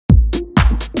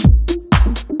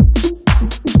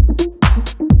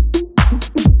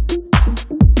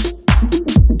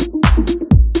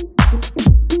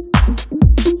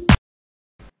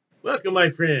welcome,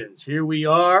 my friends. Here we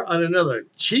are on another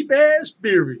cheap-ass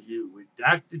beer review with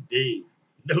Dr. Dave.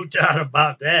 No doubt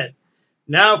about that.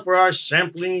 Now for our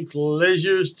sampling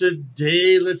pleasures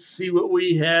today. Let's see what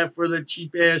we have for the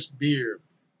cheap-ass beer.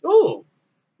 Oh,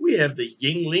 we have the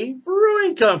Yuengling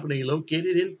Brewing Company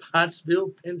located in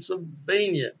Pottsville,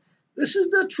 Pennsylvania. This is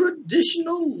the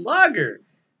traditional lager.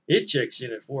 It checks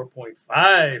in at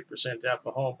 4.5%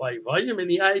 alcohol by volume, and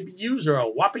the IBUs are a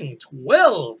whopping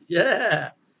 12. Yeah.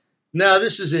 Now,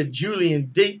 this is a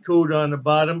Julian date code on the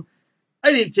bottom.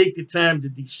 I didn't take the time to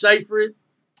decipher it,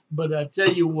 but I tell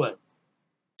you what,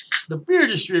 the beer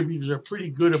distributors are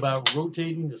pretty good about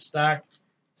rotating the stock,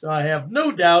 so I have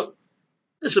no doubt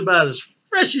this is about as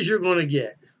fresh as you're going to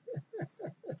get.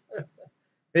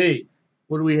 Hey,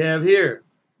 what do we have here?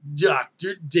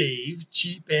 Dr. Dave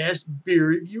cheap ass beer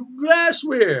review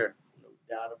glassware. No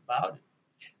doubt about it.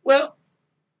 Well,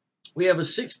 we have a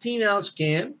 16-ounce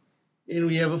can and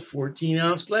we have a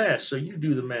 14-ounce glass. So you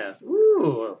do the math.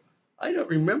 Ooh, I don't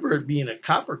remember it being a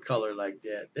copper color like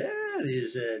that. That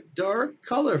is a dark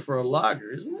color for a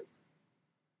lager, isn't it?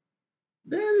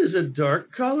 That is a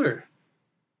dark color.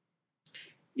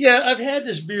 Yeah, I've had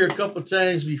this beer a couple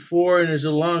times before, and there's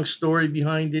a long story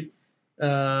behind it.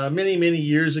 Many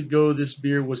years ago, this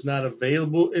beer was not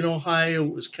available in Ohio.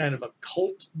 It was kind of a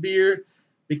cult beer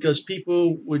because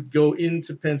people would go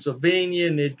into Pennsylvania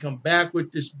and they'd come back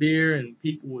with this beer, and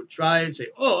people would try it and say,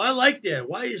 "Oh, I like that.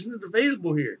 Why isn't it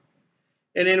available here?"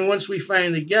 And then once we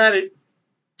finally got it,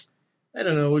 I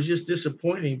don't know, it was just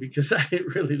disappointing because I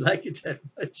didn't really like it that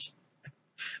much.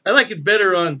 I like it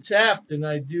better on tap than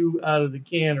I do out of the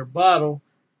can or bottle,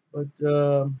 but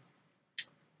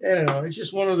I don't know. It's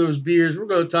just one of those beers we're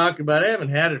going to talk about. I haven't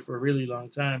had it for a really long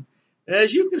time. And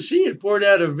as you can see, it poured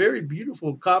out a very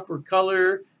beautiful copper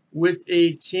color with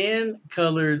a tan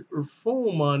colored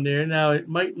foam on there. Now, it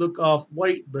might look off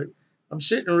white, but I'm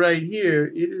sitting right here.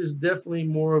 It is definitely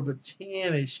more of a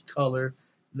tannish color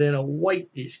than a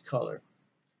whitish color.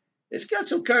 It's got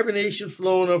some carbonation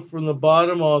flowing up from the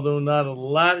bottom, although not a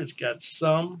lot. It's got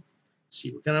some. Let's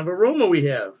see what kind of aroma we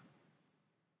have.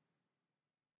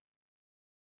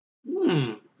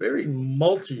 Very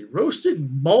malty.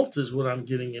 Roasted malt is what I'm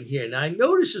getting in here. Now, I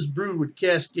know this is brewed with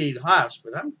Cascade hops,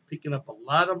 but I'm picking up a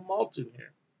lot of malt in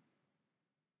here.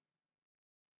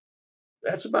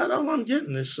 That's about all I'm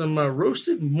getting is some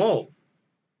roasted malt.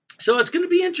 So it's going to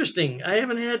be interesting. I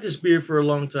haven't had this beer for a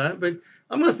long time, but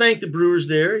I'm going to thank the brewers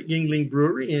there at Yuengling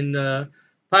Brewery in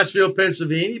Pottsville,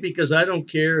 Pennsylvania, because I don't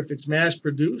care if it's mass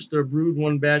produced or brewed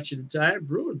one batch at a time.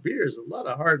 Brewing beer is a lot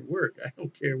of hard work. I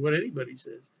don't care what anybody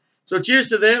says. So cheers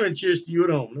to them and cheers to you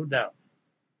at home, no doubt.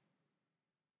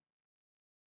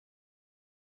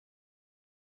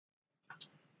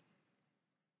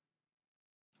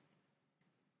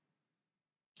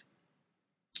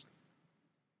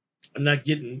 I'm not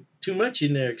getting too much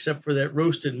in there except for that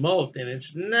roasted malt, and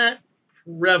it's not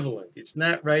prevalent. It's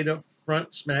not right up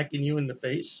front smacking you in the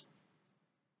face.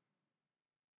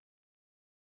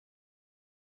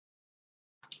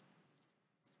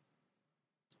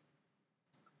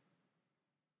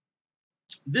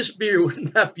 This beer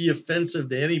would not be offensive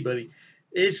to anybody.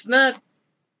 It's not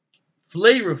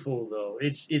flavorful though.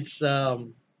 It's just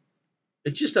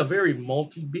a very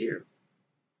malty beer.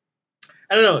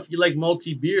 I don't know if you like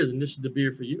malty beer, then this is the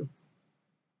beer for you.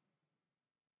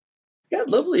 It's got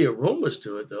lovely aromas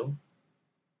to it though.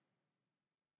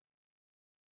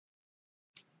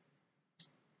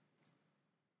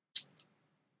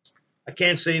 I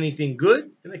can't say anything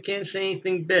good, and I can't say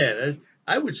anything bad.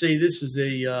 I would say this is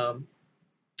a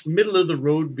middle of the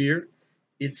road beer.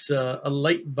 It's a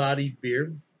light bodied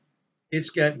beer.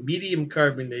 It's got medium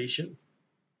carbonation.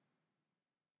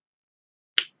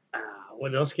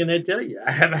 What else can I tell you?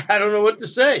 I don't know what to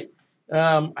say.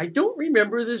 I don't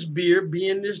remember this beer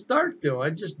being this dark, though. I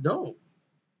just don't.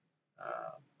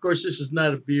 Of course, this is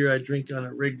not a beer I drink on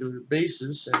a regular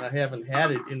basis, and I haven't had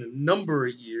it in a number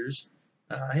of years.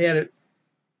 I had it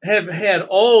have had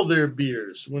all their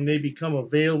beers when they become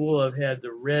available. I've had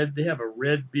the red. They have a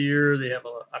red beer. They have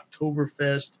a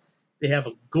Oktoberfest. They have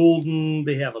a golden.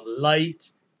 They have a light.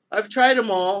 I've tried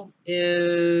them all,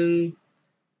 and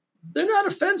they're not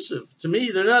offensive to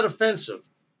me. They're not offensive.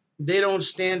 They don't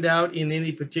stand out in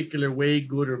any particular way,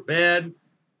 good or bad.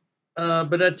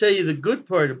 But I tell you the good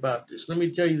part about this. Let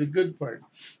me tell you the good part.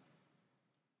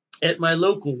 At my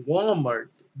local Walmart,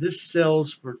 this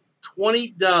sells for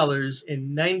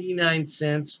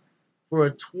 $20.99 for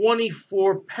a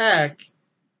 24 pack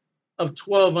of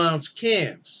 12-ounce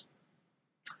cans.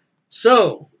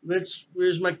 So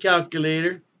where's my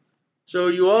calculator? So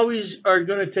you always are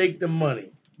going to take the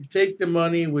money. You take the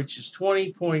money, which is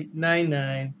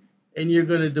 20.99, and you're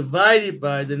going to divide it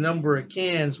by the number of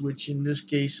cans, which in this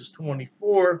case is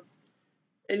 24,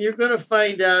 and you're going to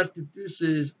find out that this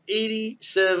is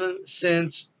 87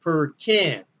 cents per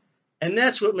can. And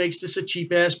that's what makes this a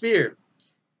cheap ass beer.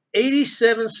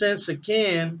 87 cents a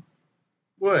can.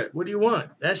 What? What do you want?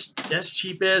 That's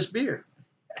cheap ass beer.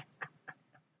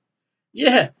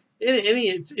 Yeah,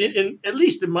 at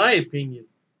least in my opinion,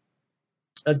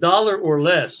 $1 or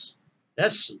less.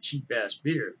 That's some cheap ass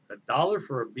beer. $1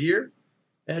 for a beer.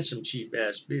 That's some cheap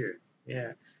ass beer.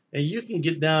 Yeah, and you can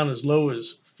get down as low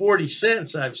as 40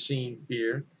 cents. I've seen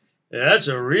beer. Yeah, that's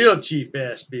a real cheap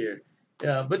ass beer.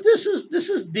 Yeah, but this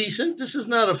is decent. This is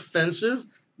not offensive.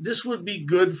 This would be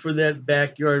good for that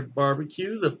backyard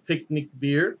barbecue, the picnic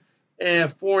beer. And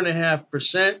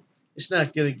 4.5%. It's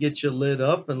not going to get you lit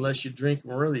up unless you drink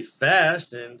them really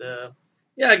fast. And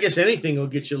yeah, I guess anything will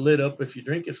get you lit up if you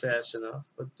drink it fast enough.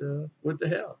 But what the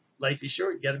hell? Life is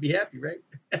short. You got to be happy, right?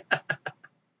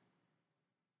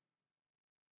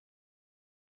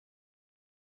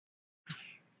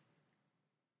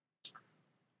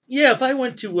 Yeah, if I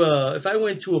went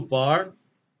to a bar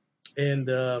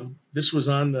and this was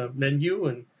on the menu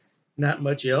and not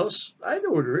much else, I'd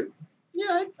order it.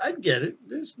 Yeah, I'd get it.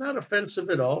 It's not offensive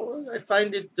at all. I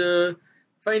find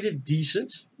it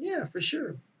decent. Yeah, for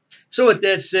sure. So with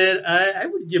that said, I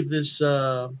would give this.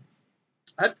 I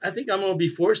think I'm going to be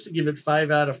forced to give it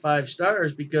 5 out of 5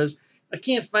 stars because I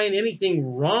can't find anything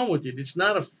wrong with it. It's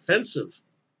not offensive.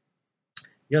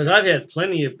 Because I've had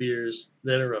plenty of beers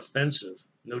that are offensive,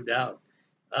 no doubt.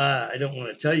 I don't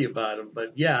want to tell you about them,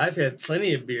 but yeah, I've had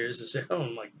plenty of beers that say, "Oh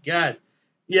my God."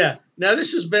 Yeah. Now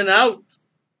this has been out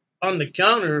on the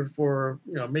counter for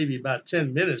maybe about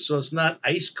 10 minutes, so it's not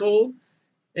ice cold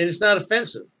and it's not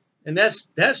offensive, and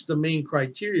that's the main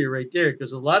criteria right there.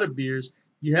 Because a lot of beers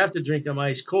you have to drink them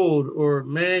ice cold, or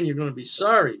man, you're going to be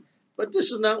sorry. But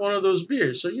this is not one of those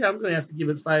beers, so yeah, I'm going to have to give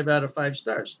it 5 out of 5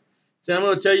 stars. So I'm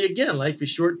going to tell you again, life is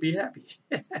short, be happy.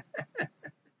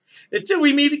 Until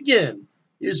we meet again,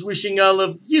 here's wishing all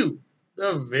of you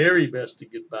the very best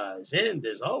of goodbyes. And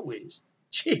as always,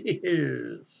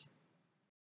 cheers.